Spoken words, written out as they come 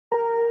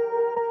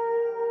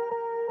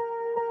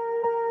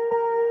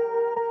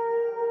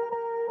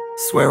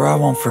Swear I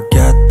won't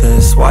forget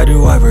this, why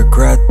do I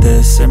regret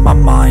this? In my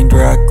mind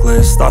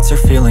reckless, thoughts are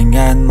feeling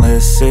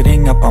endless.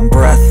 Sitting up, I'm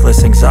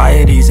breathless,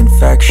 anxiety's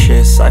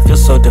infectious. I feel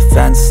so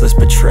defenseless,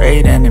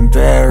 betrayed and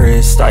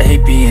embarrassed. I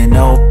hate being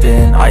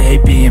open, I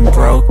hate being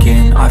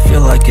broken. I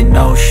feel like an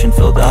ocean,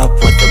 filled up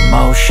with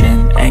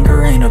emotion.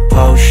 Anger ain't a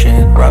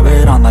potion, rub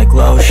it on like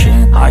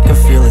lotion. I can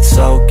feel it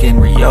soaking,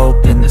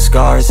 reopen, the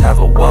scars have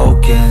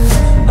awoken.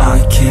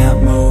 I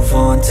can't move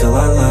on till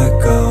I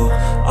let go.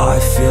 I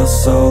feel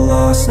so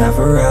lost,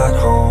 never at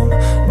home.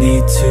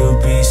 Need to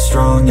be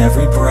strong,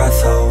 every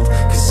breath hold.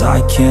 Cause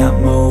I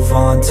can't move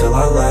on till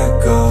I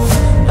let go.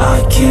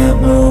 I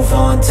can't move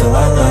on till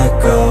I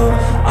let go.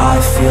 I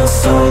feel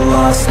so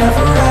lost,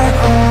 never at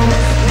home.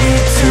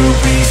 Need to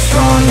be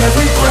strong,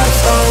 every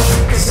breath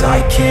hold. Cause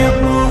I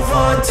can't move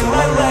on till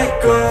I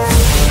let go.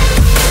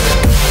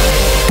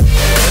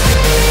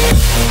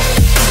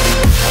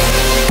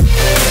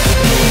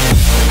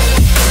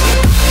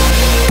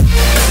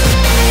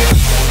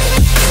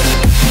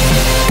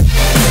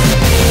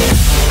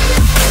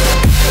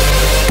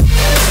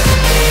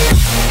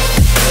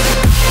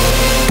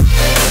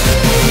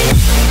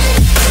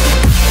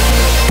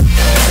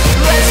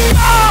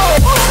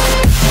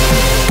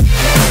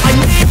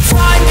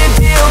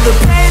 The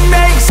pain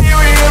makes it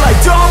real, I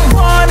don't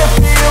wanna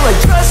feel, I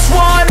just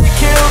wanna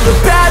kill the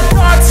bad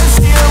thoughts and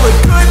steal a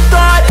good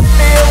thought and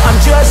meal. I'm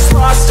just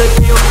lost, I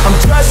feel, I'm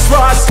just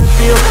lost, I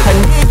feel. I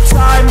need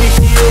time to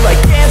heal, I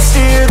can't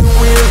steer the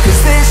wheel.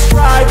 Cause this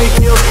drive it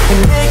kills,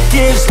 and it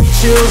gives me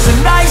chills. A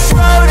nice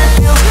road it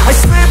feels, I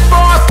slip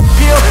off the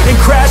peel and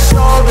crash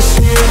all the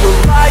steel.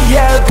 Will I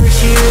ever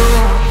heal?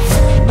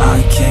 I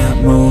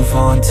can't move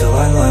on till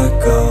I let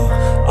go.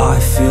 I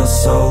feel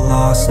so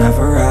lost,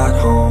 never at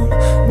home.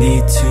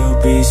 Need to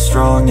be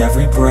strong,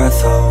 every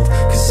breath hold.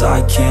 Cause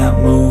I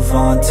can't move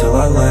on till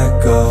I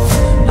let go.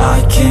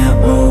 I can't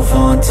move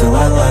on till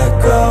I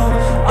let go.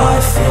 I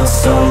feel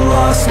so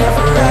lost,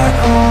 never at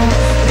home.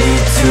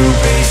 Need to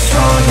be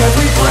strong,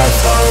 every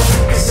breath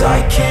hold. Cause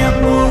I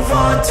can't move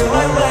on till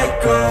I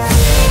let go.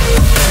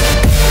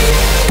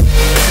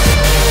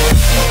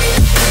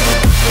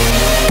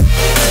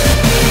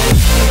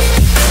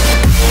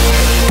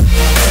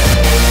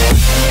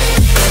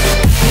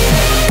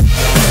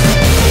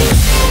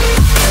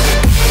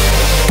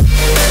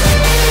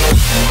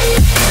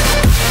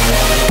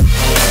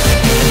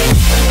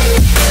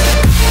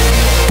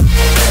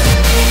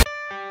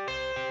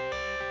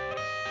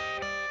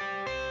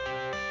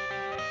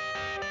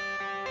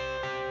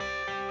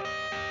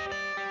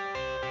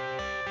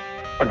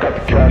 I got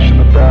the cash in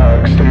the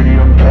bag,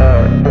 stadium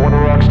packed. Born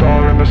a rock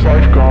star in this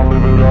life, gon'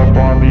 live it up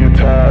on the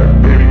attack.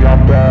 Baby,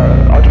 I'm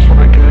bad, I just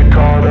wanna get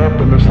caught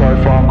up in this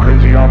life. I'm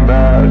crazy, I'm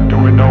mad,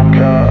 doing no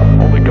cap.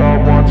 Only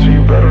got one, so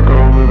you better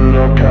go live it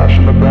up. Cash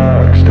in the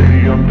bag,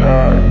 stadium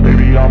packed.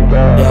 Baby, I'm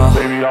bad,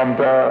 baby, I'm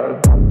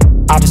bad.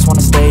 I just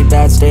wanna stay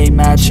bad, stay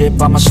mad.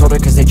 Chip on my shoulder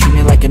cause they treat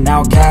me like an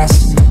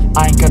outcast.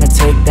 I ain't gonna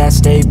take that,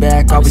 stay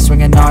back. I'll be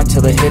swinging hard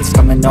till the hits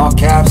come in all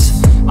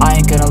caps. I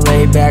ain't gonna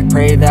lay back,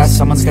 pray that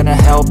someone's gonna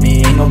help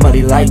me. Ain't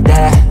nobody like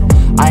that.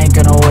 I ain't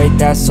gonna wait,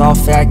 that's all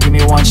fact. Give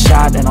me one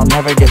shot and I'll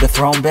never get the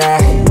throne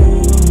back.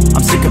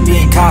 I'm sick of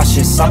being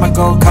cautious, I'ma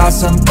go cause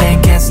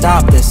something, can't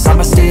stop this.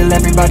 I'ma steal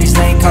everybody's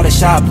lane, call it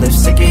shoplift.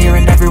 Sick of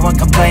hearing everyone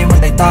complain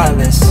when they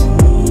thoughtless.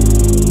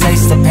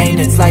 Taste the pain,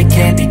 it's like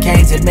candy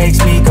canes. It makes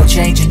me go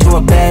change into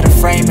a better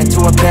frame,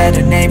 into a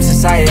better name.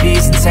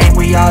 Society's insane,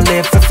 we all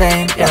live for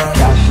fame, yeah.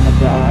 Cash in the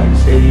bag,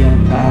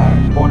 stadium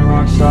packed. Born a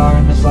rock star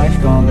in this life,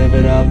 gon' live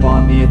it up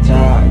on the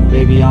attack.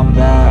 Baby, I'm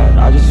bad,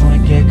 I just wanna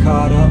get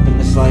caught up in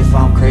this life.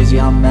 I'm crazy,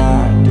 I'm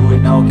mad, do it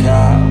no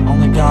cap.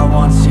 Only got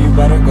one, so you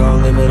better go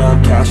live it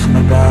up. Cash in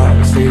the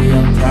bag,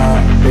 stadium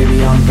packed.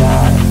 Baby, I'm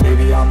bad,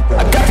 baby, I'm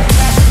bad. I got the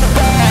cash in the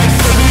bag,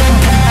 stadium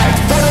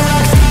packed. Born a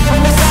rock star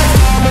in this life,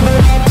 gon' live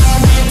it up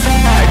on the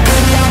attack.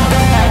 Baby, I'm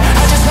bad,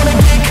 I just wanna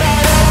get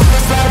caught up in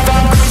this life.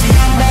 I'm crazy,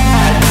 I'm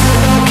mad, do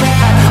it no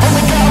cap.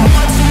 Only got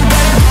one, so you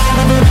better go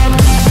live it up.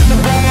 Cash in the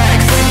bag,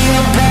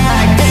 stadium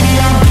packed. Baby,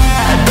 I'm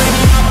bad,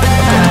 baby, I'm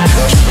bad.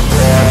 Cash in the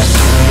bag,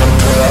 stadium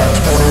packed.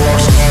 Born a rock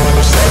star in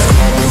this life,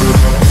 gon' live it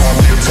up on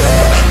the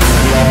attack.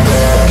 Baby, I'm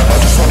bad, I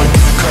just wanna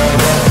get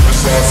caught up in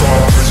this life.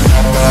 I'm crazy,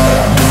 I'm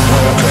mad, do it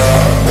no cap.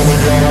 Only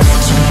got one.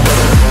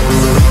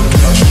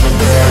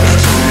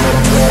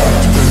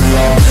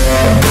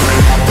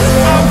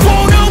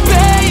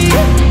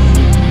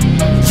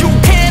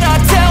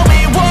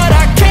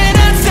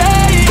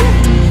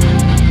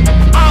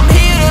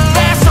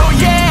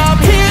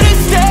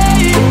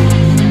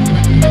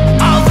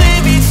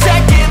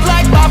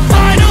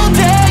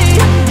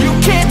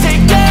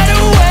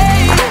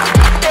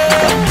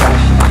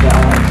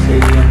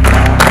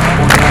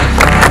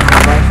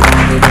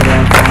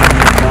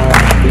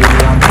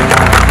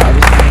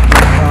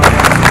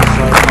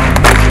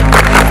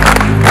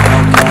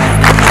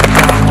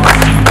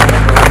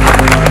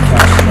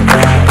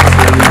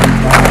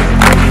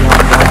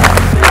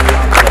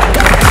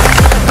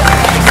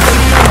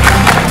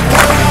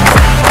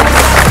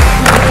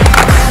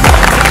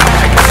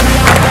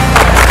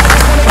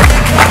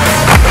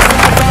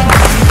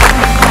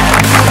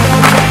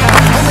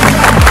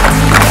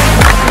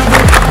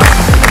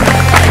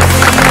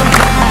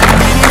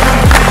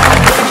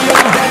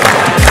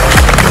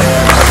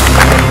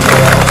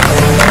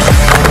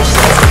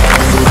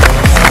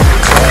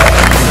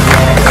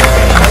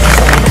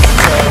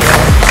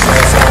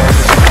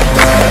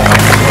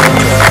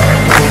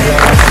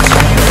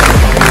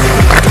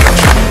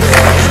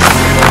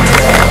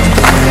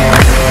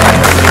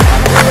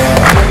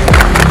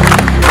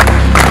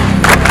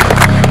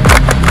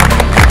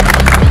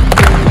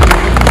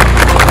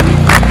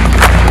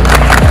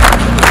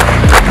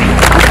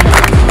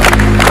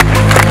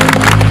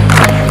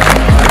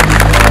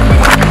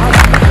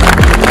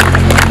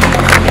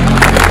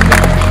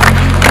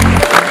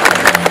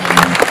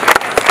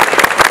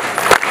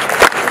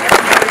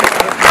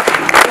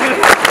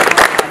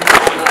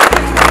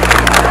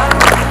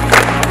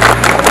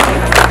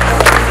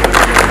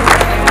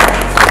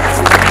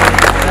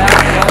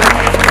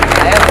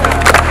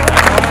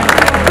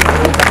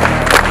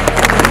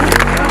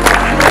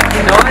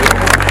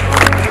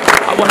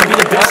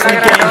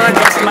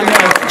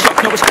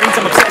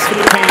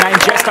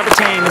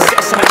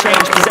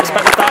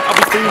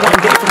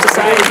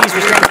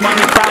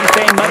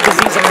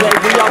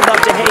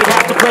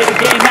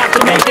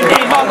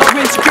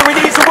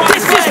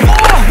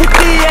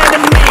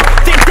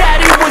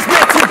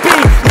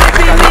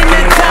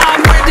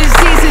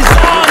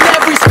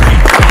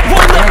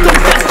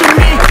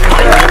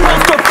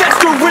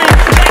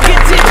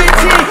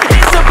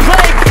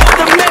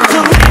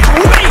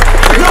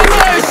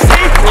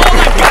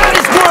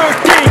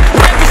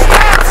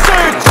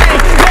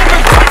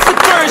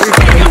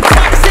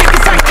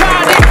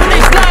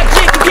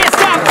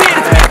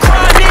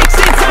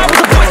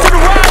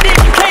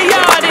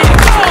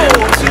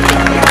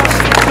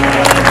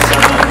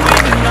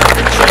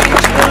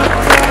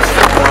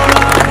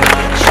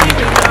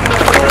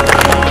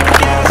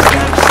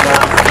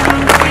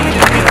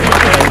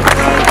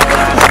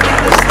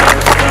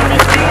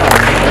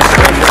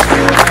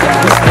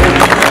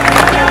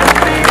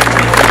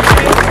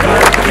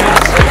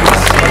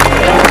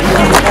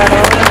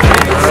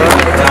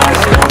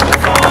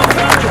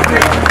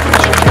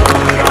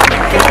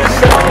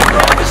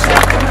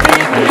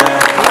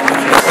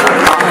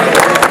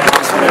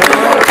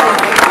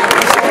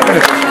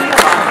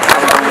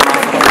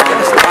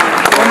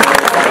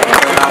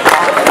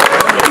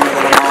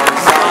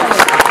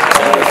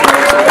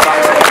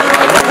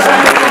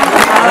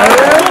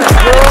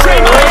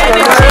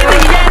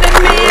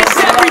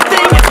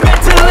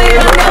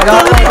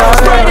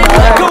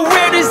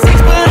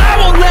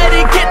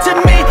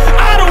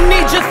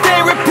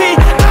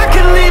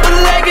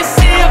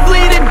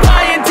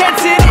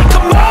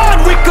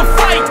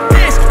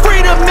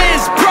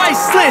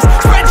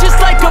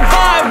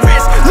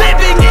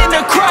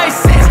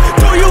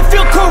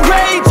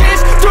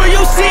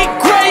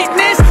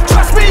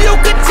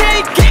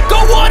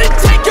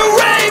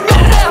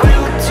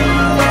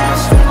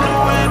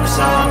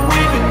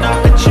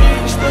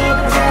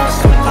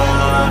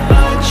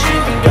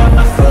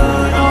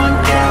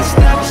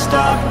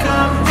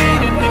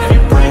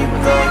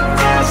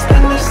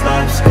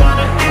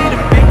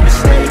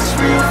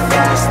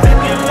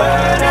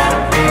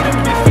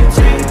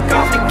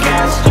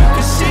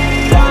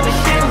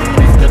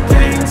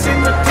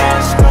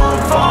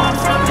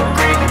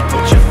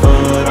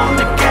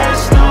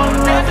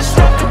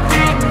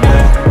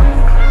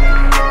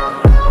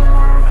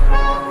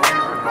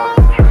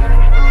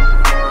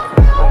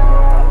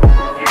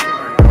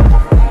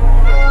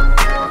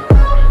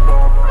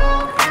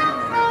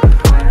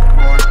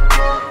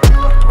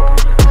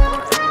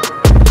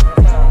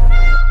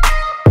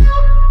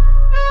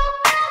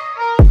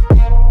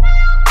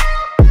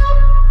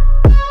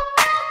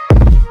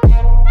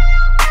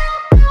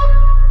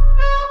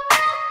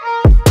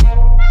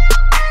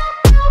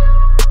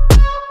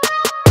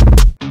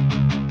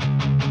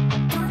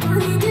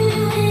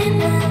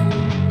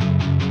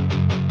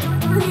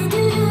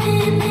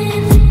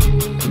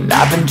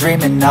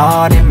 screaming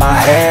on in my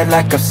head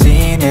like I've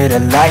seen it. A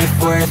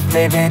life worth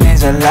living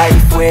is a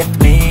life with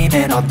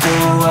meaning. I'll do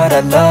what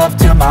I love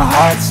till my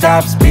heart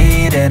stops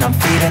beating. I'm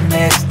feeding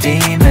this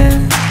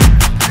demon.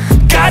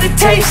 Got a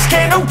taste,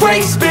 can't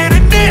erase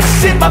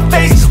bitterness in my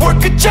face.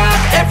 Work a job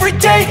every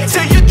day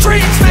till your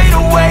dreams fade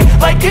away.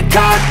 Like a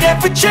card,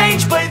 never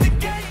change, play the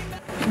game.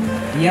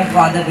 Dear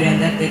Father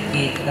Virendra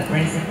Tirki, the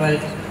Principal,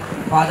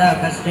 Father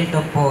Augustine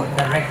Topo,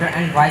 the Rector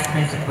and Vice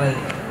Principal,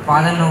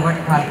 Father Norbert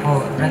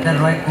Bosconian, Brother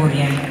Roy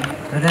Korean,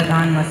 Brother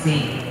Dan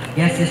Masi,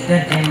 dear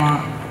Sister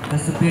Gemma, the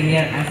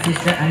Superior, and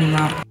Sister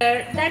Anima.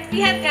 That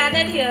we have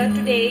gathered here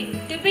today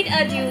to bid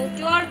adieu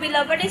to our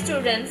beloved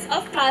students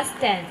of class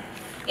 10.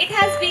 It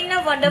has been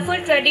a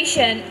wonderful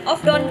tradition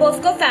of Don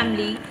Bosco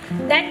family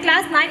that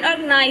class 9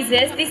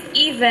 organizes this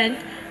event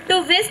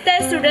to wish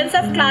their students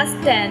of class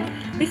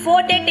 10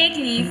 before they take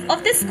leave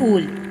of the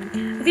school.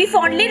 We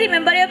fondly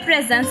remember your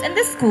presence in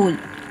the school.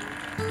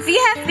 We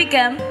have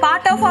become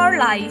part of our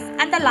life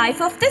and the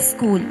life of the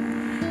school.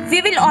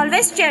 We will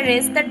always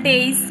cherish the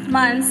days,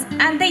 months,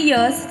 and the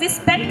years we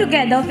spent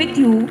together with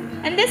you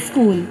in this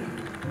school.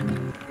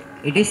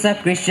 It is a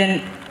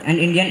Christian and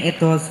Indian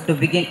ethos to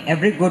begin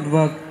every good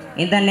work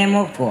in the name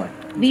of God.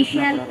 We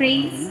shall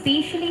pray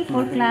specially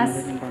for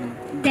class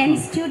 10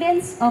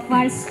 students of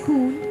our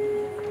school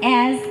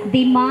as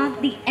they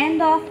mark the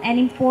end of an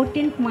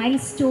important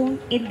milestone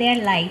in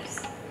their lives.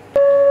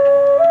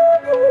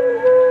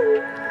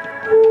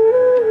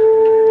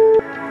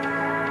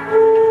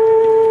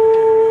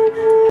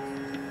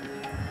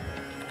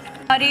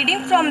 A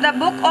reading from the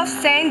book of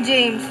St.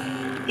 James.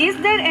 Is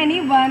there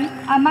anyone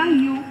among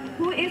you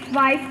who is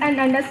wise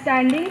and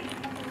understanding?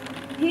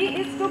 He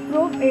is to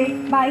prove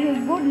it by his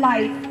good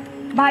life,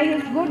 by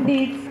his good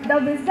deeds. The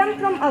wisdom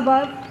from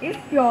above is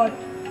pure.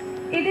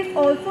 It is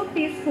also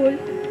peaceful,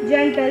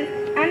 gentle,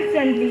 and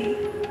friendly.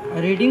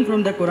 A reading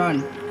from the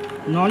Quran.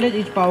 Knowledge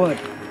is power,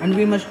 and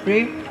we must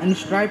pray and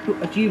strive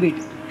to achieve it.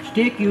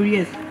 Stay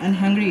curious and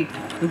hungry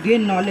to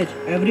gain knowledge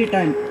every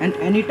time and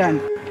any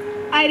time.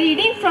 A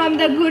reading from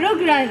the Guru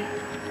Granth.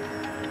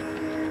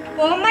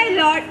 O my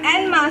Lord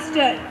and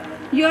Master,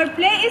 your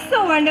play is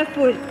so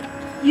wonderful.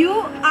 You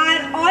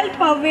are all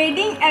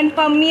pervading and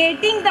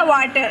permeating the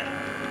water,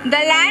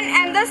 the land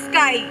and the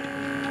sky.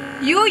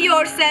 You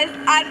yourself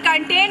are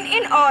contained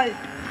in all.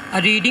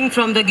 A reading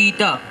from the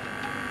Gita.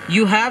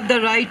 You have the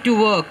right to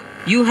work.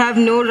 You have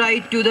no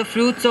right to the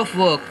fruits of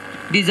work.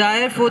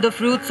 Desire for the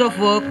fruits of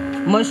work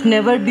must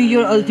never be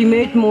your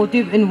ultimate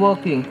motive in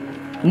working.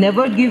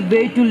 Never give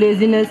way to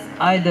laziness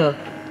either.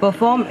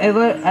 Perform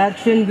ever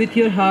action with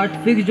your heart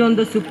fixed on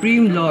the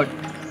Supreme Lord.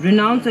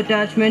 Renounce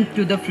attachment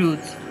to the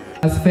fruits.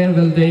 As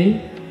farewell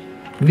day,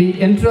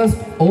 we entrust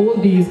all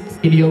these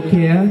in your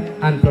care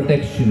and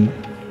protection.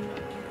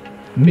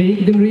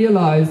 Make them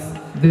realize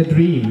their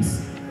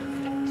dreams,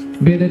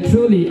 where they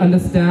truly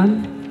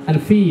understand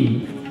and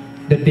feel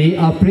that they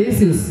are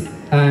precious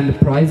and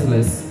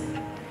priceless.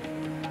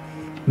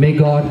 May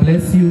God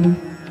bless you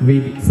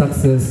with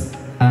success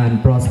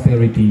and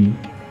prosperity.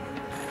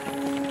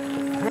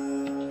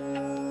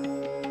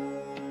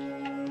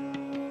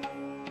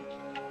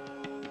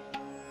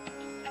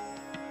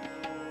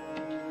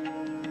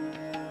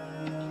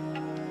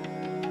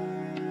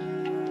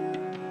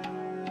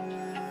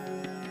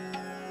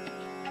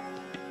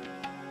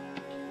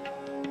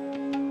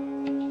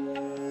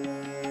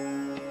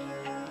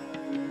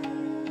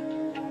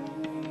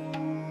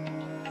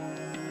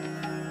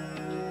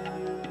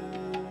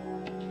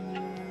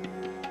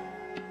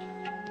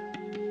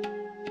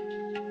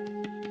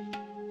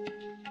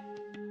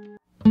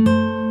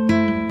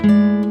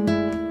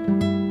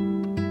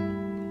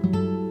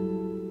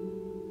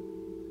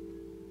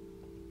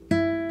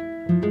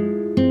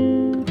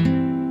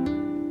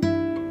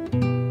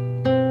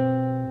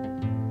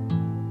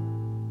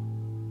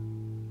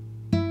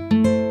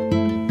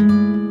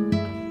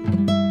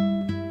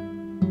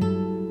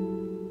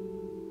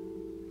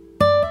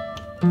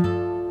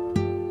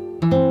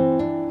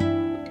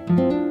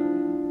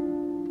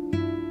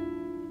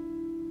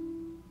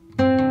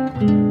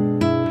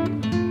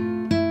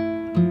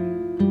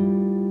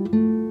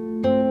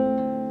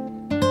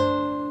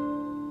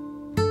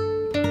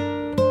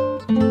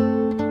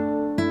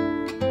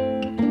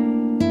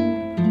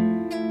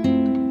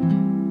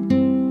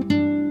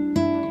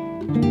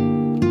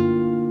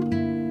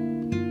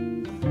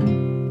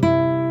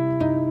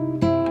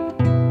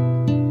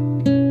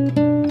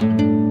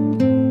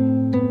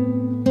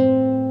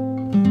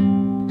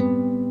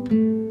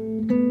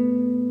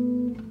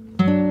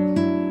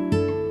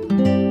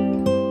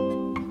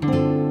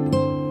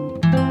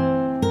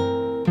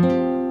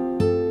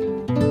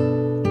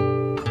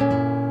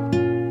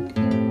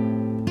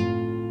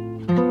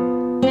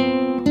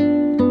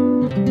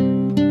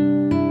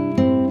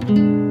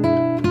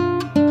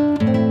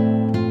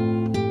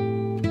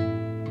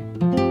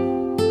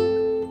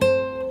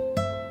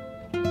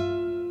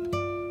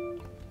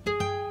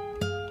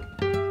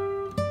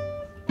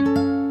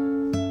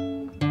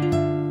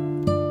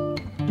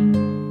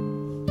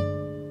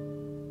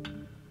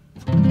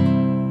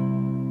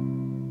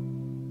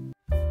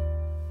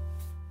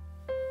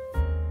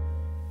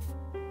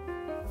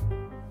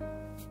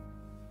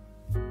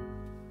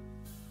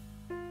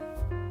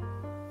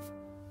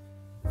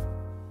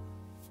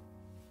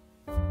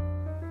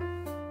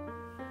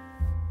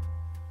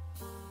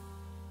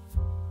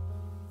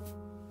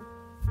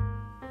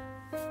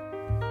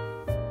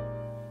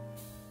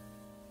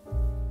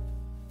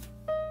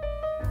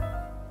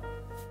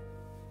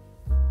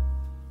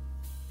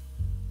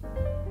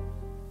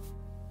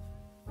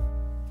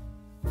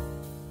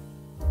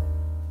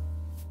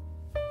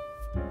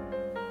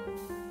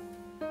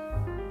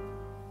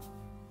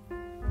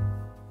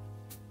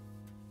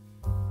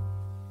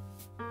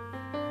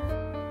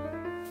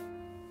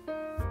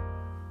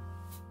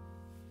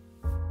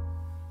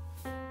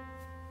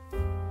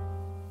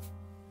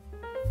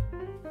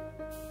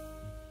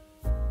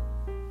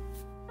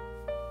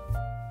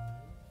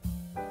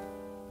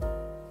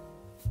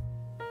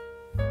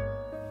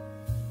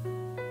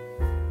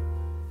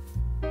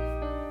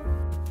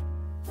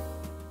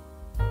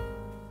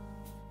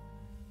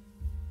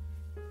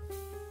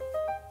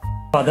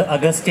 Father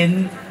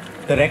Augustine,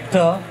 the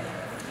rector,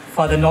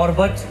 Father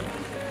Norbert,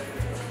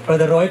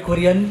 Brother Roy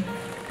Kurian,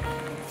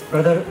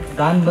 Brother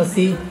Dan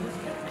Masi,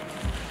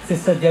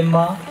 Sister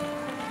Gemma,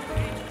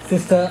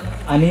 Sister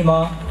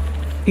Anima,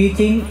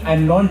 teaching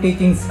and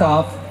non-teaching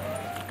staff,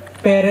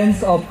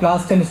 parents of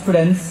class 10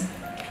 students,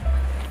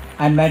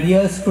 and my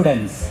dear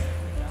students.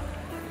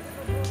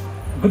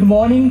 Good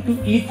morning to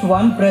each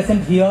one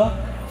present here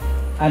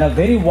and a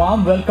very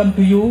warm welcome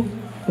to you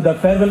to the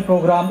farewell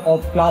program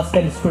of class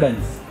 10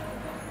 students.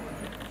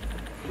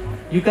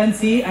 You can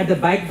see at the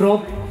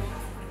backdrop,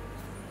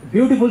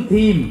 beautiful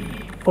theme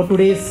for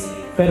today's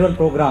farewell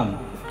program.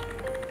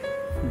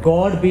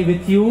 God be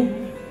with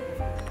you,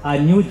 a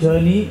new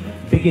journey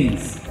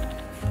begins.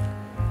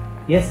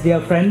 Yes, dear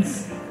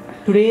friends,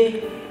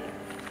 today,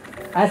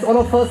 as all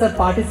of us are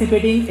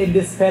participating in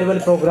this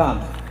farewell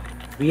program,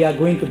 we are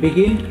going to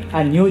begin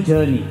a new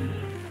journey.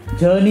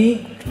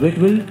 Journey which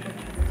will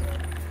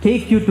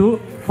take you to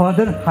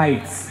further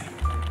heights.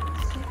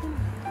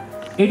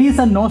 It is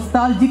a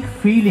nostalgic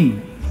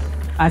feeling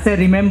as I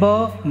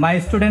remember my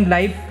student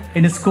life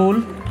in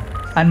school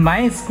and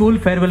my school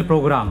farewell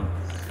program.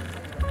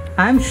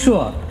 I am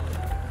sure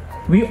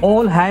we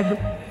all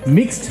have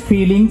mixed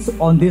feelings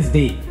on this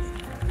day,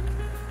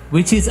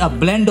 which is a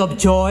blend of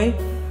joy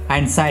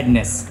and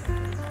sadness.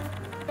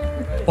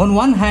 On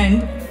one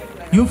hand,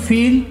 you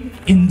feel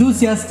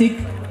enthusiastic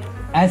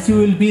as you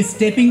will be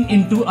stepping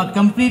into a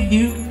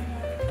completely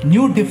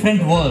new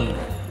different world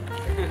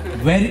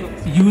where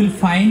you will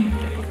find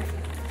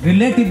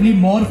relatively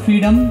more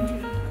freedom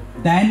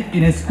than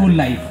in a school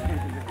life.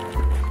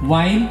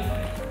 While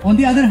on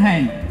the other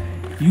hand,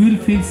 you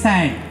will feel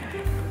sad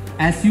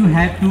as you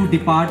have to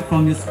depart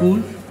from your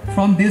school,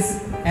 from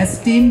this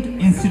esteemed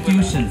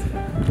institution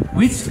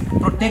which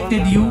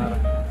protected you,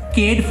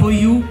 cared for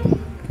you,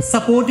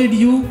 supported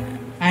you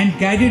and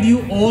guided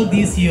you all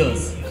these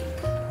years.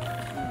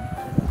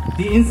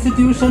 The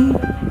institution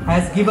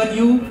has given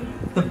you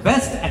the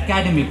best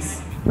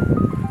academics,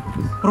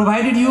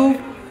 provided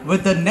you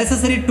with the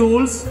necessary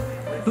tools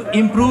to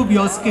improve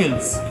your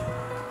skills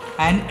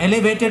and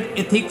elevated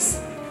ethics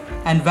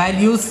and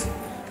values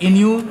in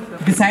you,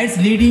 besides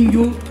leading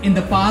you in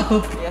the path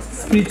of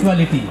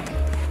spirituality.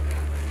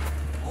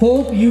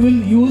 Hope you will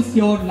use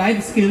your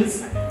life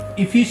skills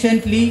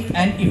efficiently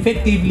and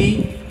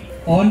effectively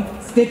on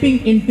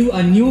stepping into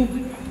a new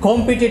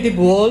competitive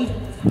world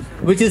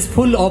which is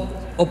full of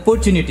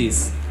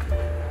opportunities.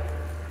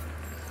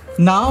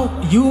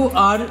 Now you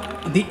are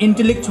the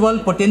intellectual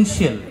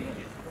potential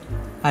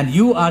and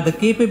you are the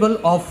capable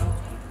of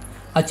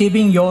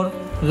achieving your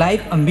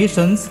life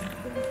ambitions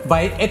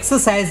by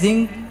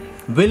exercising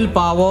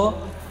willpower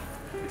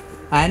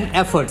and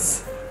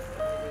efforts.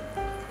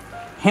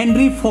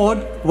 Henry Ford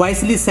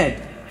wisely said,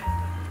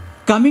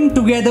 "Coming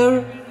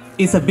together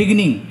is a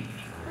beginning,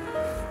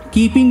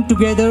 keeping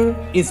together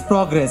is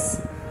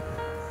progress,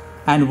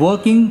 and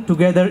working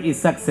together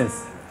is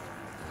success."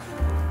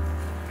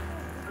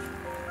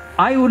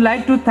 I would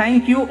like to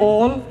thank you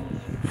all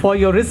for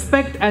your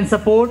respect and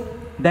support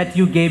that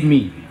you gave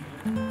me.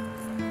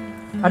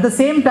 At the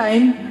same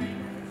time,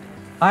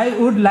 I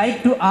would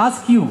like to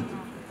ask you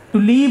to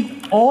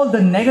leave all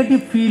the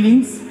negative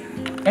feelings,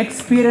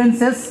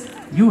 experiences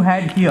you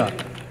had here.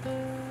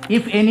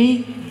 If any,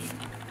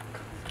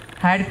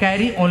 had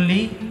carry only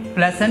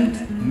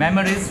pleasant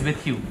memories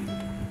with you.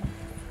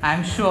 I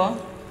am sure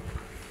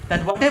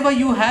that whatever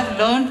you have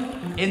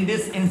learned in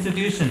this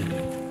institution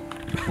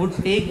would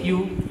take you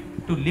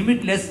to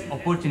limitless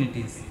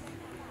opportunities.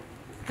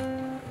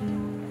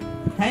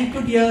 Thank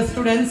you, dear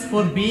students,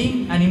 for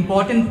being an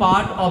important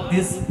part of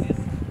this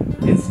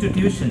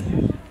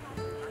institution.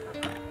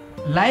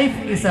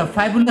 Life is a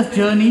fabulous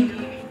journey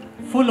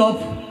full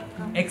of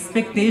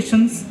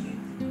expectations,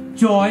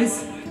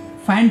 joys,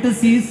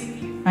 fantasies,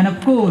 and of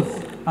course,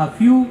 a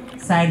few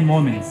sad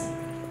moments.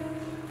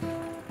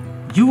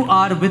 You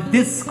are with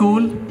this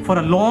school for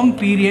a long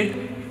period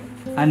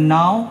and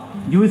now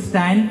you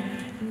stand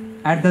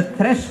at the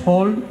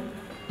threshold,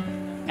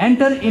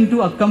 enter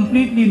into a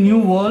completely new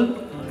world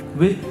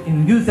with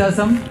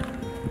enthusiasm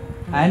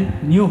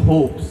and new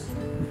hopes.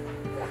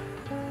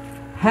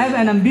 Have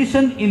an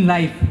ambition in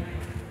life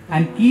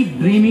and keep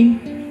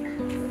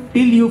dreaming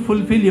till you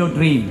fulfill your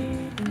dream.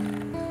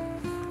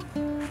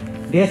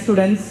 Dear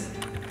students,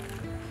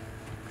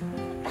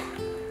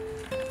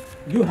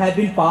 you have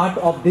been part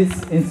of this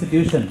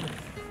institution.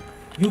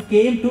 You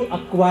came to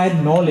acquire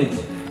knowledge,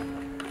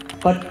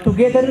 but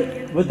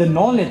together with the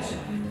knowledge,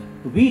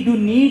 we do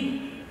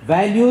need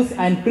values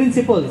and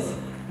principles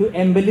to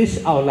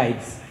embellish our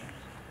lives.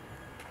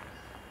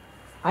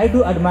 I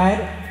do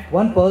admire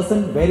one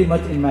person very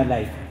much in my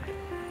life,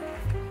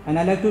 and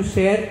I'd like to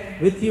share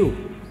with you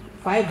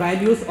 5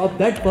 values of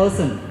that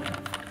person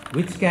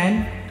which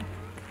can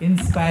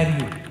inspire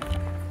you.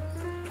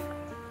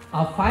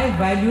 5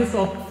 values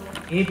of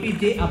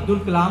APJ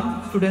Abdul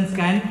Kalam students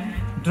can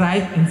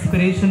derive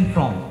inspiration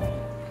from.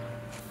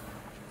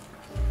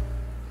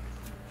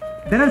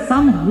 There are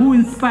some who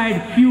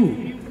inspired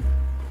few,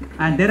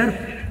 and there are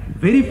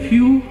very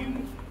few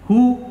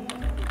who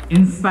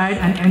inspired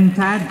an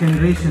entire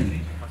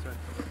generation.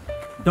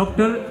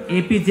 Dr.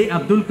 APJ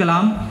Abdul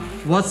Kalam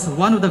was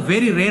one of the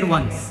very rare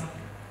ones.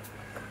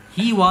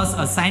 He was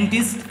a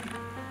scientist,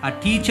 a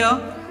teacher,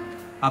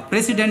 a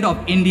president of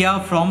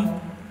India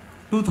from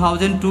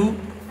 2002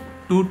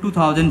 to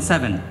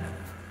 2007.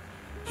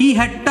 He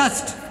had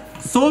touched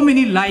so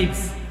many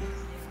lives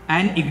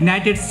and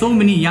ignited so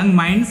many young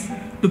minds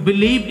to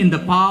believe in the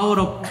power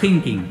of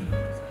thinking,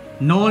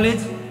 knowledge,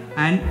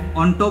 and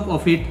on top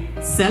of it,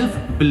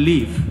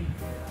 self-belief.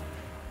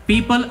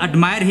 People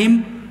admire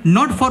him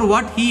not for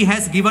what he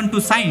has given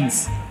to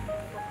science,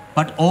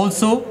 but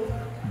also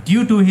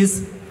due to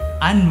his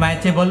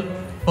unmatchable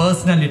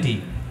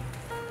personality.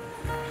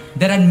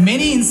 There are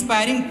many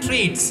inspiring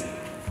traits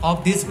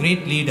of this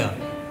great leader.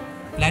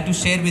 I'd like to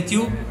share with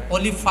you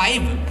only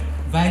 5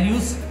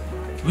 values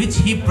which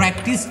he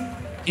practiced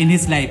in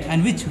his life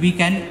and which we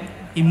can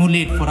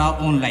emulate for our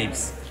own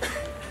lives.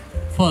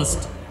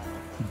 First,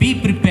 be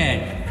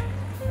prepared.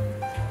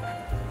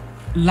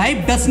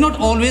 Life does not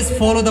always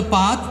follow the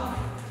path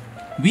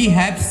we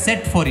have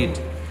set for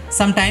it.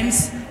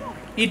 Sometimes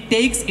it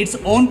takes its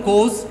own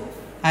course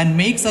and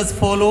makes us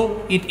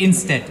follow it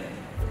instead.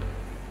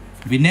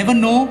 We never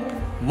know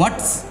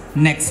what's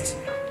next.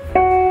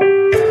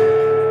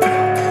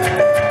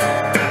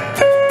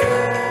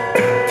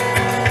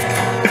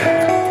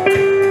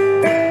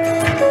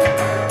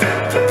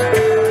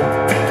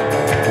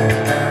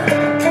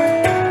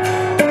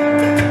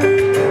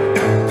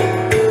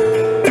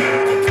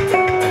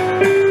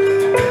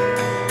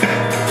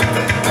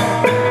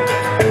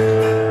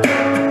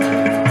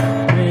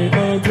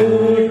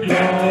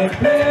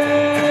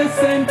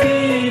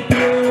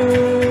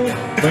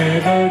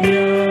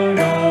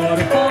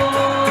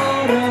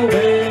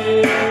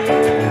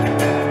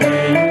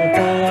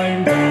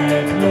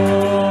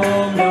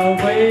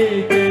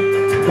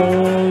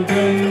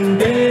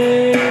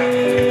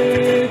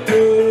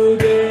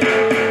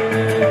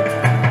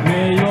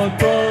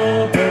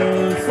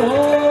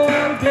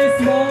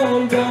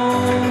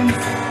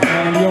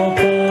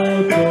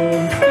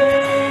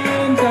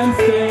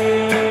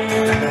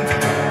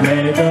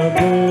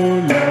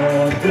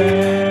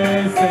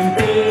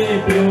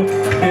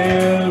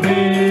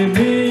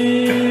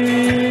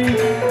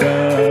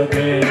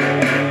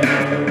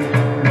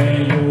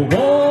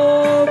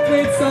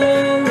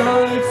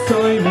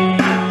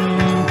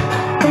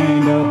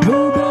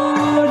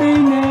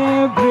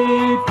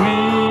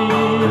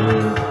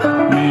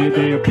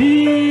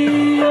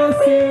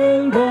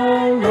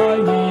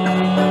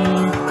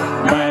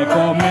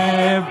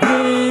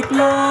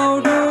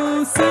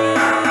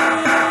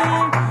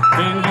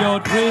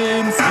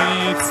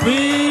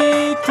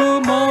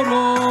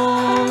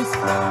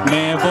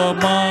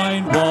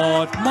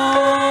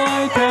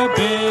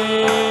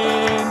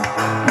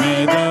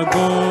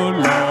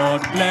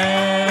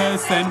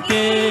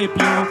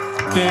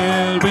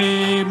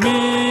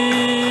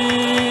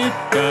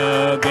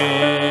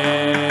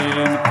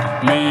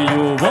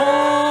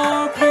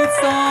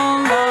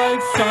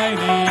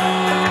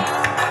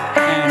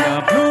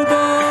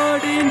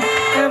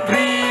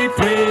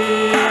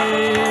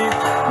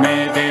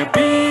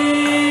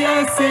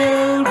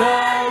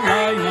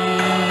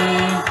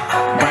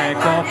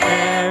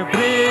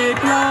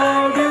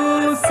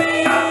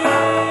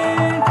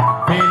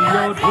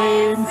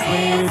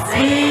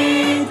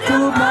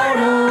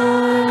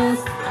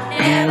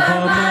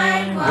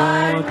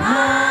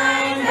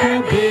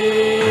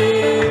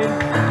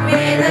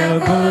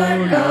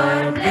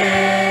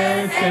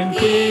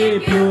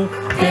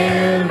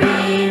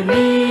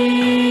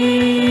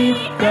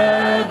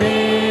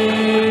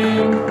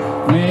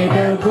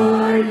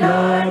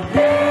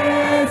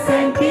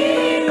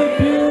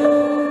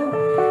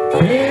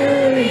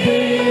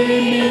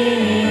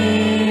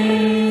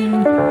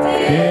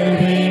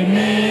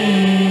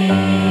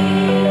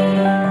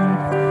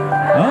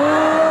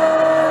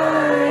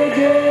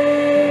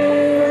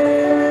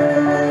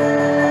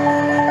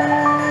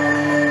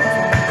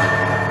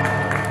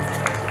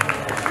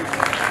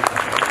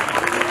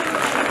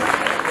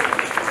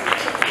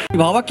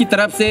 अभिभावक की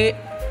तरफ से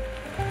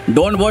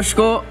don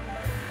Bosco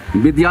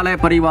विद्यालय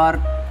परिवार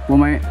को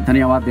मैं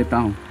धन्यवाद देता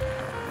हूं।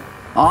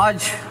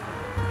 आज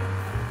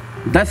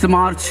 10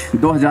 मार्च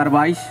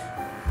 2022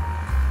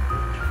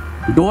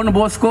 डॉन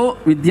बॉस्को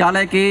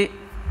विद्यालय के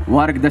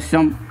वार्षिक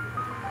 10वीं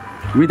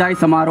विदाई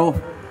समारोह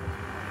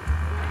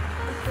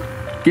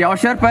के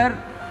अवसर पर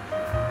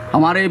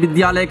हमारे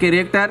विद्यालय के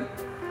रेक्टर,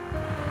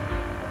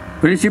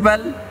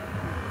 प्रिंसिपल,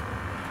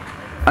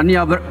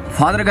 अन्य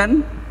फादरगण,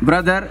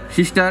 ब्रदर,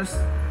 सिस्टर्स,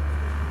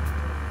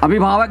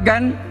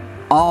 अभिभावकगण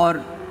और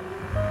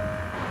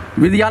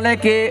विद्यालय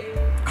के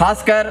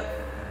खासकर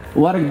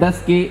वर्ग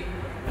 10 के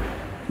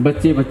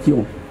बच्चे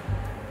बच्चियों,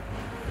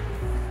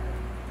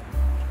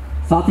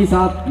 साथ ही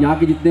साथ यहाँ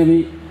के जितने भी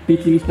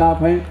टीचिंग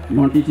स्टाफ हैं,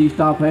 नॉन टीचिंग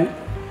स्टाफ हैं,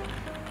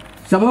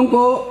 सबों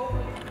को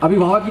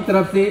अभिभावक की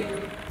तरफ से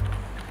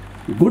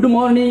गुड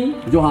मॉर्निंग,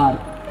 जोहार।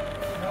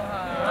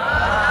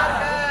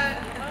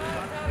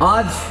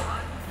 आज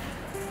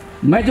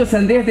मैं जो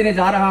संदेश देने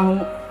जा रहा हूँ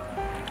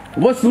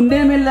वो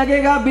सुनने में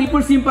लगेगा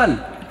बिल्कुल सिंपल,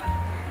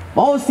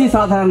 बहुत सी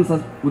साधारण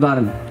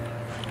उदाहरण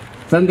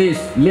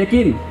संदेश,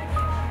 लेकिन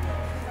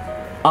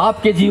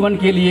आपके जीवन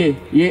के लिए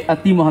ये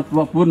अति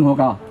महत्वपूर्ण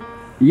होगा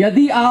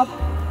यदि आप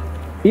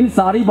इन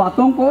सारी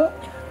बातों को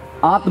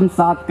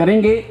आत्मसात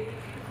करेंगे,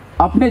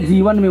 अपने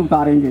जीवन में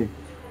उतारेंगे।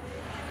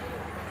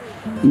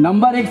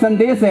 नंबर 1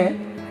 संदेश है,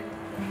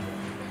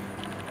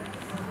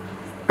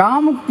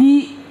 काम की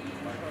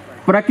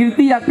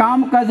प्रकृति या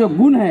काम का जो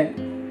गुण है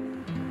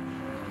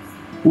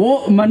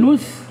वो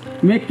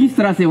मनुष्य में किस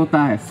तरह से होता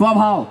है।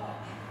 स्वभाव,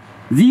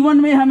 जीवन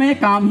में हमें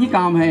काम ही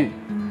काम है,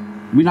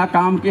 बिना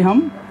काम के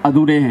हम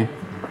अधूरे हैं।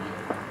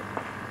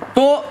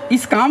 तो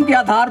इस काम के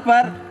आधार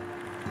पर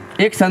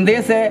एक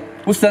संदेश है,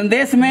 उस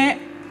संदेश में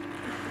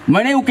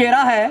मैंने उकेरा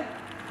है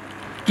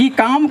कि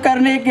काम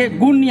करने के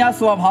गुण या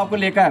स्वभाव को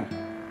लेकर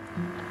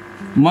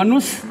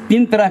मनुष्य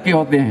 3 तरह के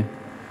होते हैं।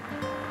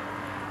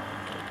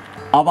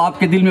 अब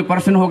आपके दिल में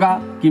प्रश्न होगा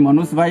कि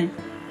मनुष्य भाई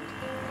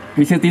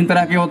किसे 3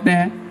 तरह के होते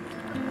हैं।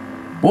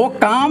 वो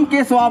काम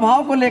के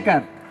स्वभाव को लेकर,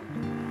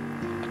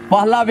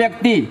 पहला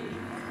व्यक्ति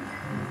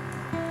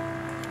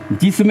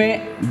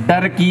जिसमें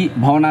डर की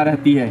भावना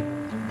रहती है,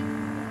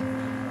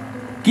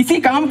 किसी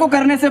काम को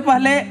करने से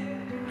पहले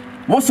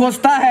वो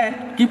सोचता है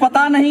कि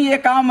पता नहीं ये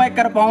काम मैं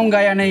कर पाऊंगा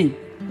या नहीं,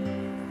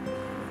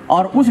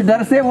 और उस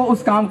डर से वो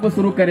उस काम को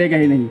शुरू करेगा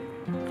ही नहीं।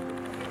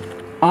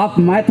 आप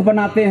मैथ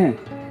बनाते हैं,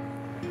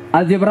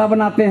 अलजेब्रा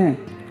बनाते हैं,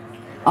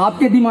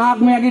 आपके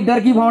दिमाग में अगर डर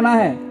की भावना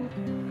है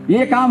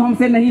ये काम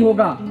हमसे नहीं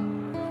होगा,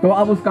 तो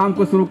आप उस काम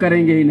को शुरू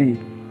करेंगे ही नहीं।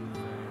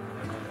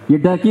 ये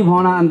डर की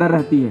भावना अंदर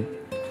रहती है।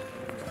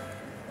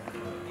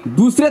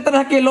 दूसरे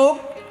तरह के लोग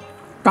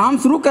काम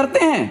शुरू करते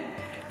हैं,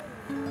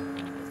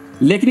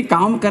 लेकिन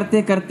काम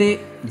करते करते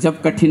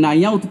जब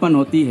कठिनाइयां उत्पन्न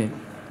होती है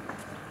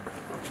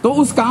तो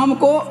उस काम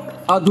को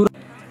अधूरा,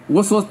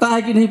 वो सोचता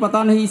है कि नहीं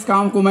पता नहीं इस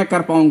काम को मैं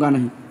कर पाऊंगा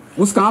नहीं,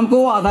 उस काम को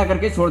वो आधा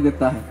करके छोड़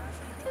देता है।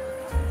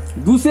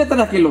 दूसरे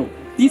तरह के लोग,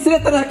 तीसरे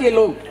तरह के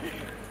लोग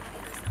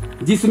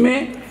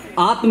जिसमें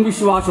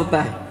आत्मविश्वास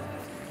होता है,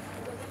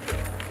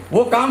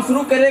 वो काम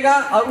शुरू करेगा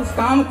और उस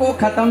काम को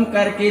खत्म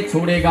करके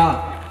छोड़ेगा,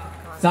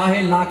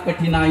 चाहे लाख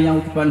कठिनाइयां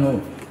उत्पन्न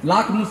हो,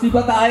 लाख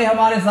मुसीबत आए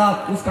हमारे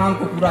साथ, उस काम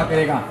को पूरा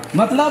करेगा।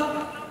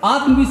 मतलब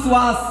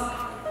आत्मविश्वास,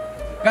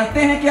 कहते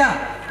हैं क्या,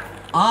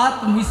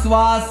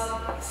 आत्मविश्वास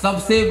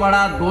सबसे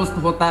बड़ा दोस्त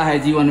होता है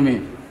जीवन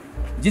में।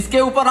 जिसके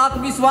ऊपर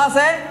आत्मविश्वास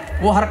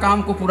है वो हर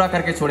काम को पूरा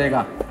करके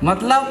छोड़ेगा।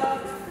 मतलब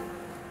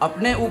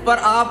अपने ऊपर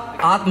आप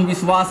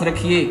आत्मविश्वास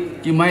रखिए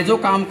कि मैं जो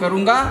काम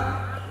करूंगा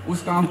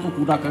उस काम को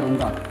पूरा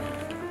करूंगा।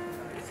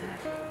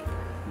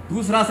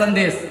 दूसरा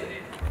संदेश,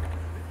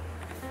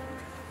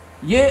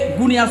 ये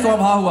गुण या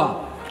स्वभाव हुआ।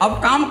 अब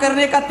काम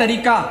करने का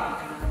तरीका,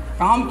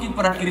 काम की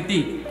प्रकृति।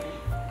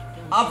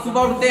 आप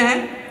सुबह उठते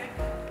हैं,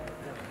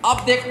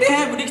 आप देखते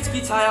हैं वृक्ष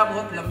की छाया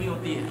बहुत लंबी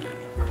होती है,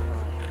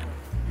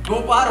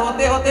 दोपहर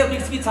होते होते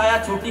वृक्ष की छाया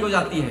छोटी हो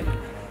जाती है।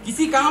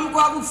 किसी काम को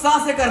आप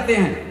उत्साह से करते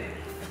हैं,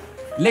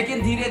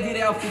 लेकिन धीरे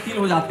धीरे आप शिथिल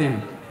हो जाते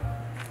हैं।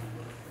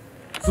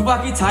 सुबह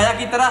की छाया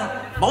की तरह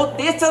बहुत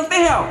तेज चलते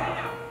हैं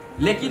आप,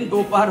 लेकिन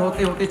दोपहर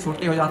होते होते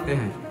छोटे हो जाते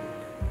हैं।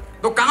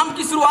 तो काम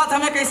की शुरुआत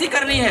हमें कैसी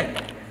करनी है?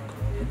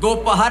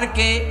 दोपहर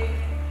के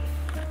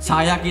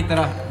छाया की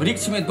तरह।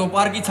 वृक्ष में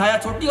दोपहर की छाया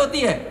छोटी होती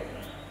है,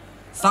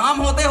 शाम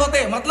होते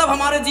होते, मतलब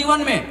हमारे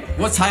जीवन में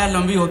वो छाया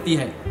लंबी होती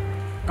है।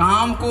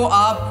 काम को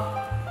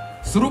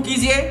आप शुरू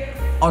कीजिए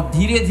और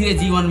धीरे धीरे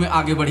जीवन में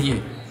आगे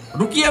बढ़िए,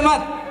 रुकिए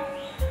मत,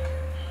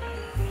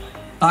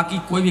 ताकि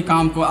कोई भी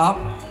काम को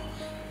आप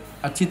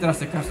अच्छी तरह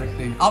से कर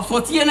सकते हैं। आप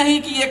सोचिए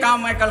नहीं कि ये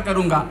काम मैं कल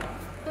करूंगा,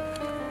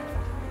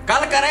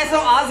 कल करे सो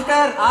आज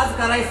कर, आज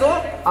करे सो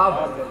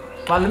अब,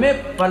 पल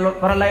में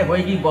प्रलय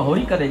होगी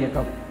बहोरी करेंगे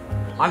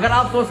कब। अगर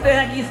आप सोचते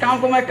हैं कि इस काम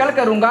को मैं कल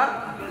करूंगा,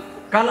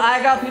 कल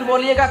आएगा फिर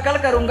बोलिएगा कल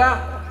करूंगा,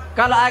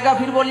 कल आएगा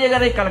फिर बोलिएगा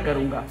नहीं कल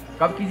करूंगा,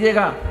 कब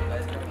कीजिएगा?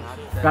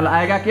 कल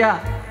आएगा क्या?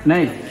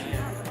 नहीं।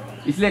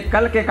 इसलिए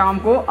कल के काम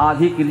को आज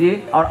ही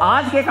कीजिए और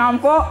आज के काम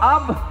को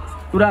अब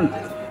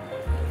तुरंत।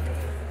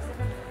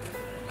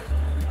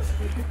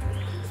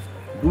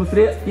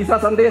 तीसरा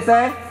संदेश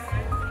है,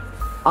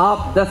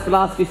 आप 10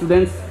 क्लास के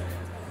स्टूडेंट्स,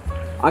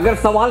 अगर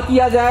सवाल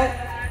किया जाए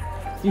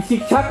कि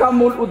शिक्षा का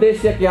मूल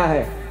उद्देश्य क्या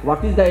है,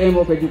 what is the M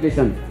of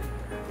education,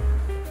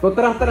 तो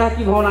तरह तरह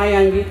की भावनाएं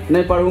आएंगी।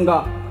 नहीं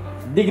पढ़ूंगा,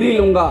 डिग्री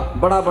लूंगा,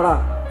 बड़ा बड़ा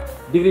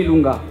डिग्री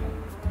लूंगा,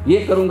 ये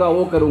करूंगा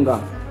वो करूंगा।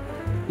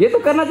 ये तो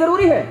करना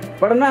जरूरी है,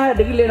 पढ़ना है,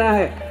 डिग्री लेना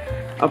है,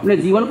 अपने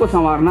जीवन को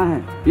संवारना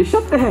है, ये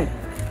सत्य है।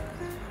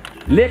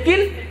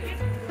 लेकिन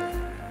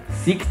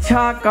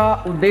शिक्षा का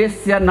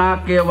उद्देश्य ना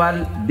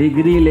केवल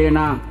डिग्री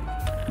लेना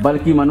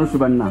बल्कि मनुष्य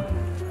बनना।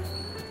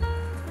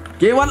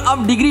 केवल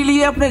अब डिग्री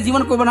लिए अपने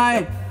जीवन को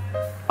बनाए,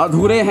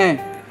 अधूरे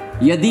हैं।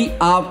 यदि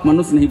आप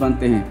मनुष्य नहीं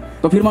बनते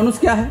हैं तो फिर मनुष्य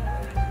क्या है?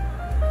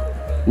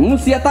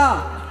 मनुष्यता,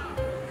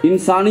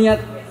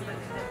 इंसानियत,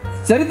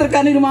 चरित्र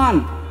का निर्माण,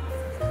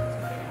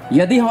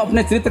 यदि हम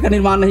अपने चरित्र का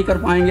निर्माण नहीं कर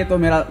पाएंगे तो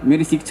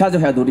मेरी शिक्षा जो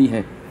है अधूरी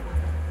है।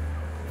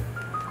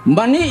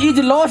 Money is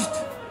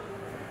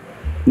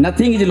lost,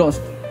 nothing is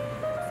lost,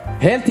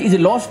 health is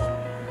lost,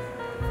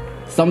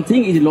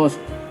 something is lost,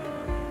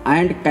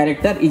 and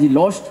character is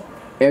lost,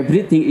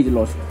 everything is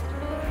lost.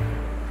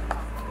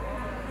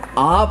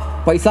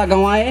 आप पैसा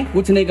गंवाए,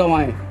 कुछ नहीं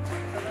गंवाए।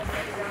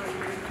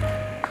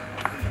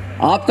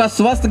 आपका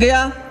स्वास्थ्य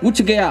गया,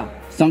 कुछ गया,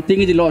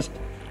 समथिंग इज लॉस्ट।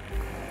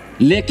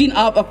 लेकिन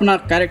आप अपना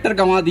कैरेक्टर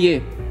गंवा दिए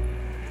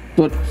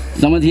तो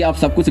समझिए आप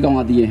सब कुछ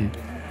गंवा दिए हैं।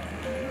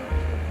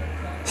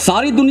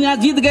 सारी दुनिया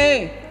जीत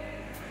गए,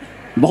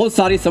 बहुत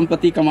सारी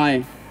संपत्ति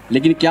कमाए,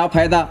 लेकिन क्या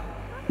फायदा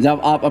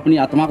जब आप अपनी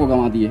आत्मा को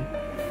गंवा दिए।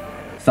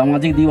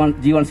 सामाजिक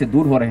जीवन से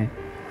दूर हो रहे हैं।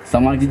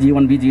 सामाजिक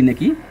जीवन भी जीने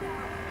की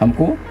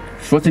हमको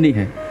सोचनी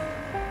है।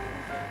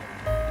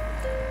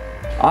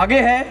 आगे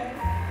है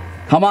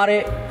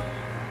हमारे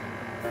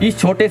इस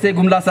छोटे से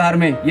गुमला शहर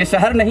में, ये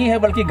शहर नहीं है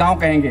बल्कि गांव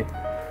कहेंगे।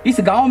 इस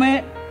गांव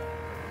में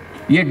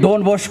ये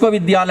डॉन बॉस्को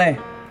विद्यालय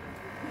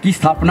की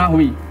स्थापना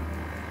हुई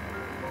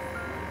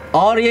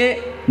और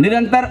ये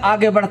निरंतर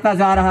आगे बढ़ता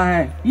जा रहा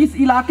है। इस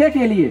इलाके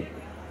के लिए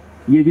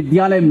ये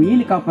विद्यालय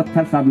मील का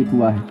पत्थर साबित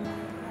हुआ है।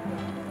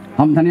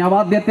 हम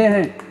धन्यवाद देते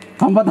हैं,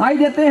 हम बधाई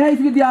देते हैं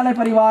इस विद्यालय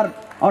परिवार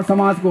और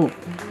समाज को।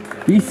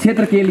 इस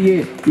क्षेत्र के लिए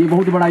ये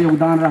बहुत बड़ा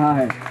योगदान रहा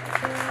है।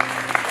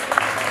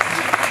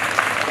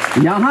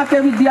 यहाँ के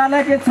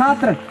विद्यालय के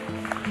छात्र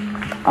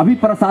अभी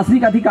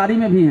प्रशासनिक अधिकारी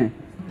में भी हैं।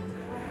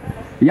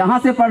 यहाँ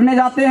से पढ़ने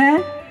जाते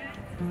हैं,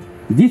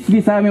 जिस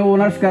विषय में वो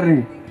ऑनर्स कर रहे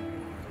हैं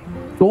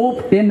टॉप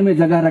 10 में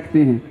जगह रखते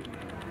हैं।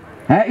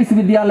 है इस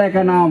विद्यालय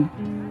का नाम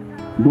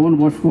डॉन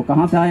बॉस्को।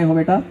 कहाँ से आए हो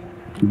बेटा?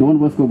 डॉन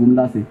बॉस्को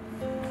गुमला से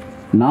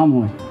नाम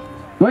हो।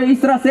 तो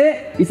इस तरह से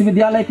इस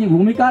विद्यालय की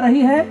भूमिका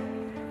रही है,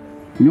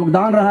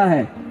 योगदान रहा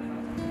है।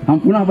 हम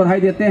पुनः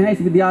बधाई देते हैं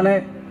इस विद्यालय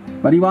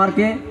परिवार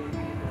के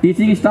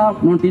teaching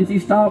staff, non teaching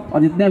staff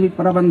और जितने भी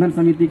प्रबंधन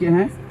समिति के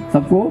हैं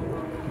सबको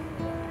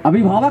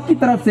अभिभावक की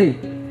तरफ से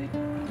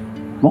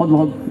बहुत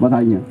बहुत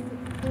बधाइयाँ।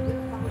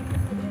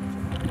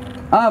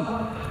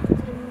 अब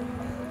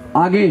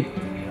आगे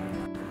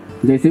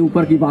जैसे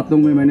ऊपर की बातों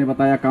में मैंने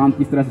बताया काम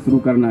किस तरह से शुरू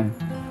करना है,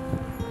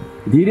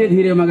 धीरे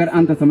धीरे मगर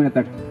अंत समय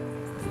तक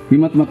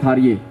हिम्मत मत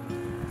हारिए।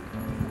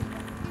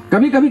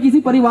 कभी कभी किसी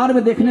परिवार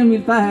में देखने में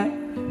मिलता है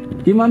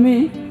कि मम्मी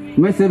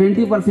मैं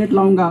 70%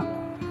 लाऊंगा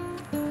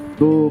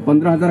तो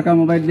 15,000 का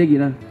मोबाइल देगी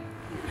ना,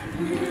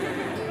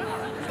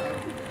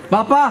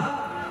 पापा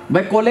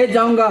मैं कॉलेज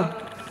जाऊंगा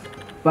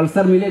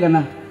पल्सर मिलेगा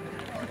ना।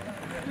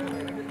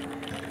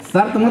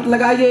 शर्त मत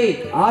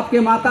लगाइए, आपके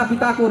माता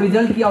पिता को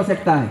रिजल्ट की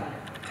आवश्यकता है।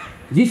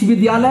 जिस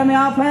विद्यालय में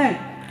आप हैं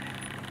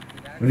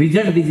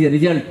रिजल्ट दीजिए,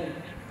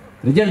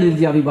 रिजल्ट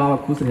दीजिए, अभिभावक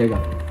खुश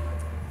रहेगा।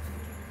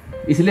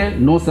 इसलिए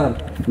नो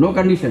शर्त, नो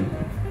कंडीशन।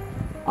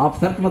 आप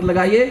शर्त मत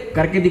लगाइए,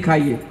 करके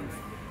दिखाइए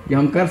कि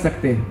हम कर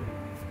सकते हैं।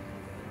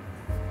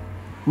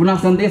 पुनः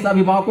संदेश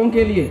अभिभावकों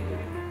के लिए,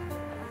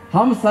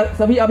 हम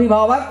सभी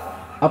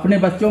अभिभावक अपने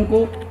बच्चों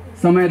को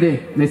समय दें।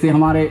 जैसे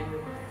हमारे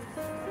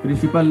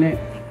प्रिंसिपल ने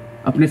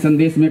अपने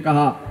संदेश में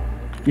कहा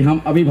कि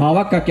हम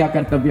अभिभावक का क्या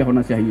कर्तव्य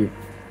होना चाहिए।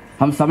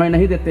 हम समय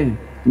नहीं देते हैं।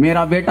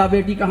 मेरा बेटा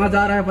बेटी कहाँ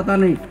जा रहा है पता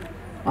नहीं,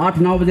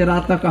 8-9 बजे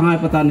रात तक कहाँ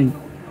है पता नहीं,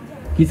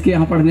 किसके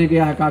यहाँ पढ़ने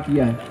गया है, क्या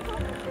किया है।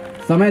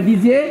 समय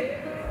दीजिए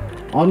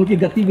और उनकी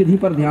गतिविधि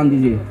पर ध्यान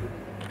दीजिए।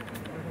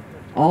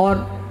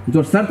 और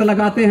जो शर्त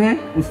लगाते हैं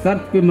उस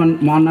शर्त पे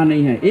मानना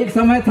नहीं है। एक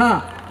समय था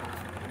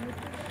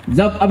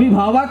जब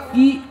अभिभावक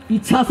की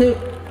इच्छा से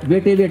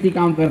बेटे बेटी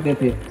काम करते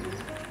थे,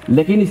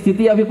 लेकिन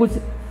स्थिति अभी कुछ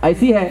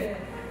ऐसी है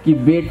कि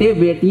बेटे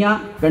बेटियां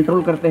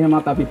कंट्रोल करते हैं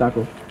माता पिता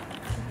को,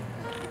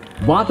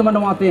 बात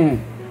मनवाते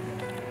हैं।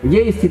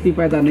 ये स्थिति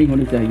पैदा नहीं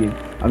होनी चाहिए।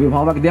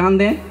 अभिभावक ध्यान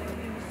दें।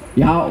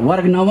 यहाँ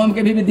वर्ग 9वीं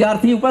के भी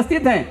विद्यार्थी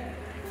उपस्थित हैं,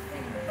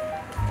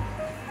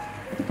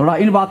 थोड़ा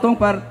इन बातों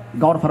पर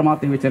गौर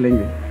फरमाते हुए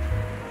चलेंगे।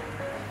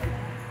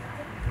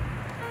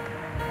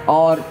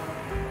 और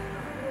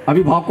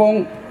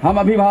हम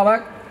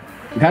अभिभावक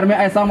घर में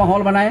ऐसा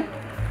माहौल बनाएं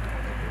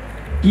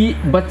कि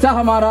बच्चा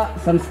हमारा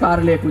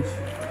संस्कार ले, कुछ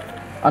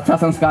अच्छा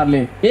संस्कार ले।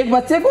 एक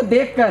बच्चे को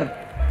देखकर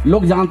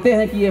लोग जानते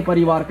हैं कि ये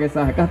परिवार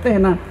कैसा है। कहते हैं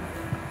ना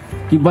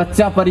कि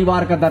बच्चा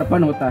परिवार का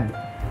दर्पण होता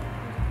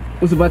है।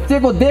 उस बच्चे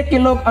को देख के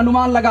लोग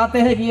अनुमान लगाते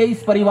हैं कि ये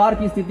इस परिवार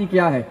की स्थिति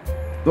क्या है।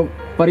 तो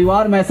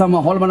परिवार में ऐसा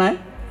माहौल बनाएं,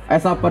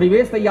 ऐसा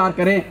परिवेश तैयार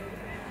करें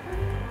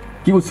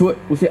कि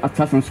उसे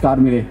अच्छा संस्कार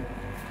मिले।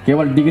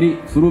 केवल डिग्री,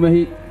 शुरू में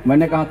ही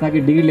मैंने कहा था कि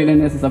डिग्री ले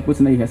लेने से सब कुछ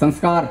नहीं है,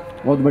 संस्कार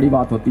बहुत बड़ी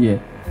बात होती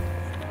है।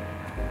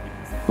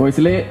 तो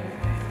इसलिए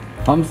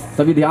हम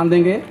सभी ध्यान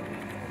देंगे।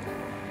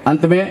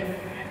 अंत में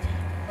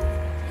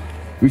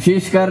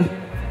विशेषकर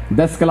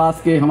 10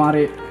 क्लास के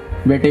हमारे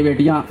बेटे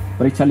बेटियां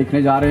परीक्षा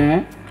लिखने जा रहे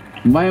हैं,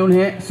 मैं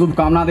उन्हें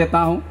शुभकामना देता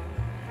हूं।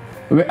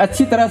 वे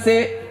अच्छी तरह से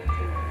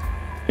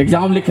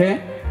एग्ज़ाम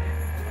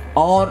लिखें।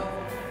 और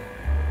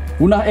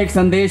पुनः एक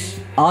संदेश,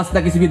 आज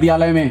तक इस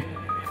विद्यालय में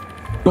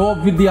टॉप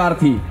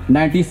विद्यार्थी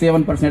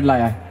 97%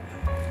 लाया है।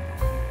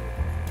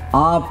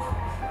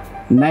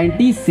 आप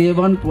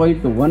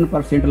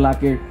 97.1%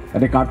 लाके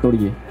रिकॉर्ड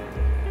तोड़िए।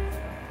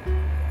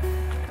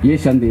 ये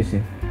संदेश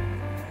है।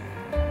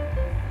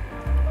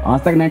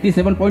 आज तक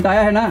 97 पॉइंट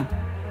आया है ना,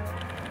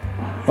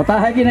 पता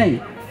है कि नहीं?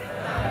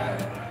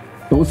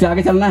 तो उससे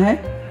आगे चलना है।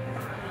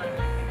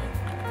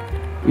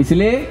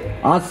 इसलिए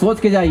आज सोच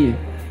के जाइए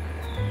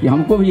कि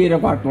हमको भी ये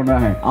रिकॉर्ड तोड़ना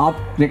है।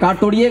 आप रिकॉर्ड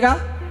तोड़िएगा,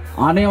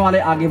 आने वाले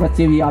आगे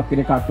बच्चे भी आपके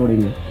रिकॉर्ड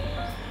तोड़ेंगे।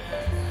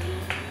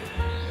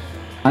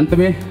 अंत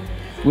में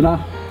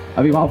पुनः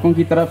अभिभावकों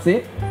की तरफ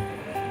से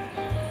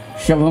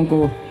सबों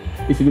को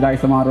इस विदाई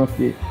समारोह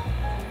के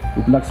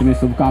उपलक्ष्य में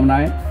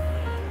शुभकामनाएं।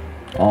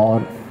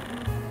 और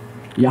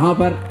यहाँ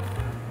पर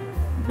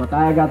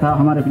बताया गया था,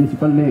 हमारे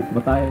प्रिंसिपल ने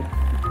बताया,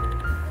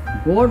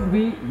 God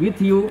B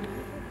with you,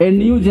 a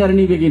new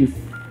journey begins.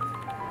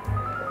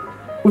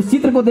 उस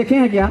चित्र को देखे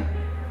हैं क्या?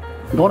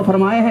 गौर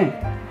फरमाए हैं?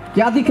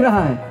 क्या दिख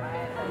रहा है?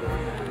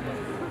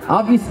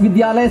 आप इस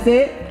विद्यालय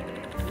से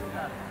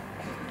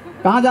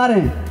कहाँ जा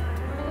रहे हैं?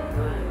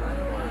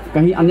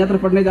 कहीं अन्यत्र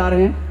पढ़ने जा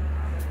रहे हैं?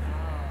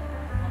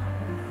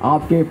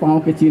 आपके पाँव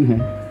के चिन्ह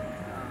हैं,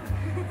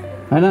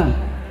 है ना?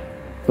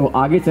 तो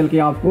आगे चल के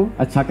आपको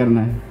अच्छा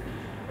करना है।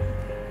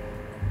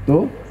 तो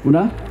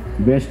पुनः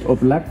best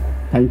of luck.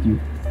 Thank you.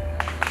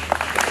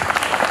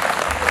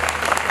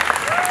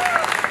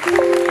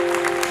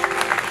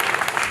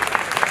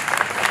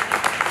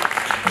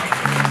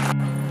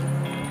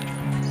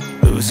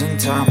 Losing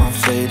time, I'm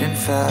fading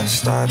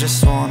fast. I just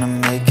wanna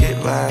make it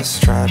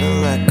last. Try to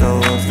let go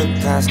of the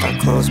past. I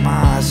close my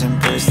eyes,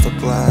 embrace the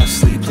blast.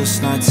 Sleepless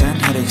nights and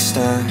headaches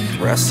stack.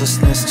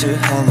 Restlessness to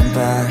hell and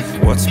back.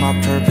 What's my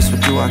purpose?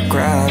 What do I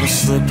grab? A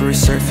slippery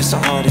surface, a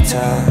heart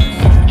attack.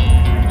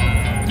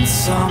 And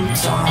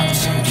sometimes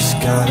you just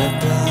gotta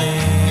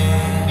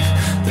believe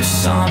there's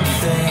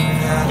something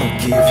that'll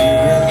give you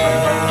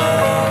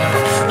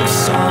relief. There's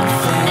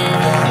something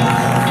that'll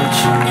have what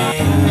you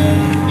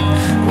need.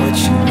 What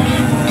you need.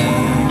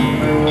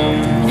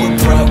 We're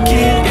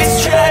broken, it's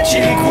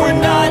tragic. We're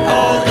not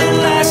all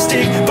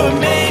elastic, but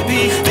maybe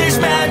there's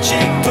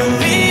magic.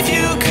 Believe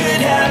you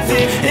could have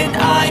it. And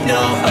I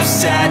know of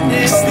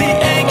sadness, the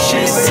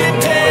anxious and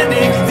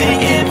panic, the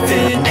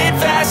infinite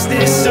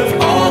vastness of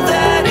all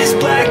that is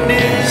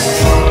blackness.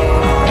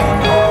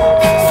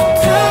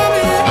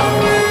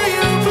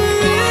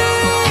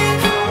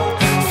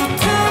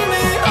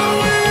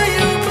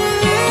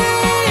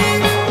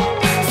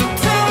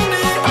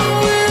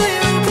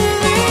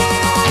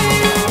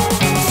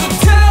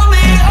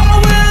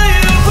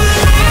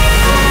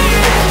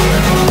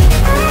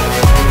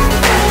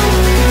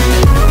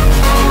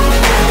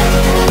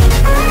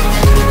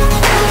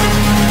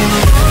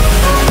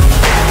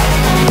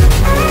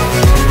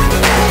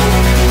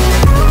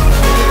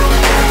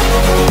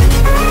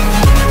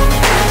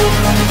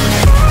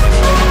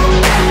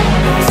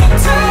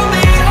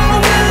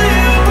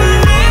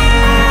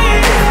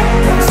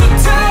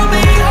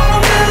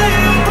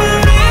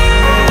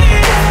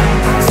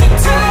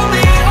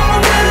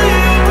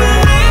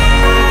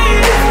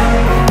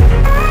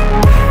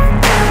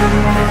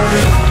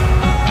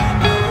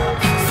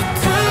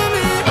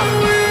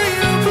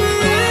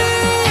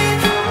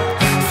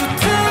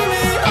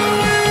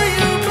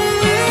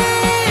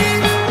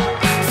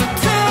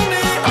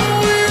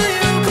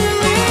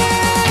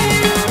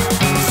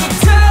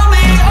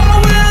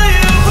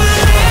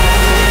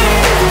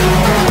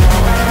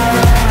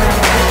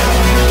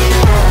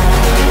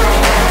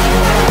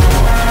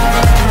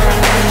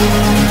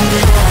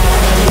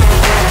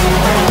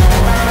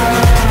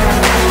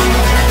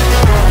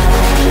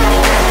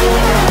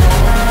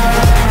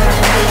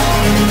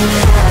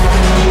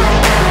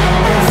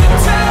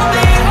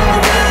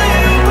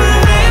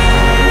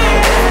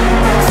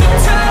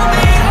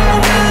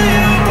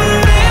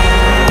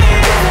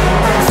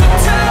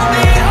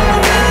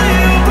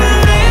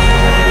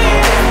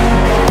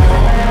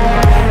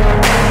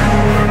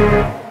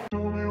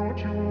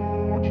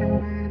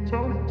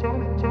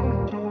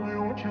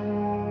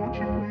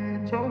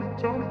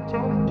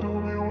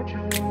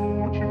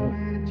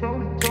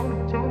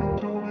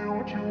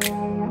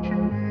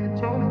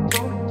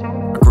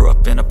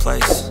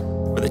 Place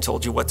where they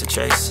told you what to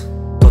chase,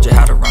 told you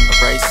how to run the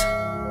race.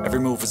 Every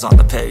move was on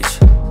the page,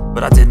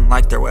 but I didn't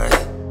like their way.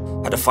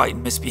 Had to fight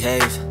and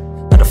misbehave,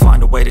 had to find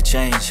a way to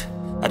change,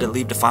 had to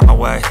leave to find my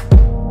way.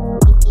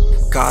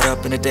 Caught up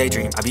in a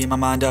daydream, I beat my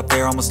mind up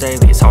there almost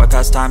daily. It's how I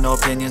pass time, no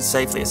opinions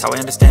safely. It's how I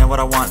understand what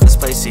I want in this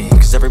place, see.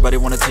 Cause everybody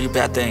wanna tell you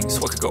bad things,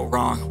 what could go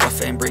wrong, what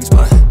fame brings.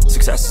 But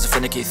success is a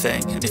finicky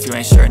thing, and if you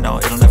ain't sure, no,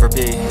 it'll never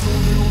be.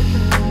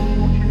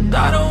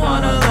 I don't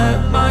wanna let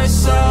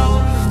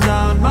myself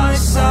down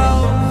myself.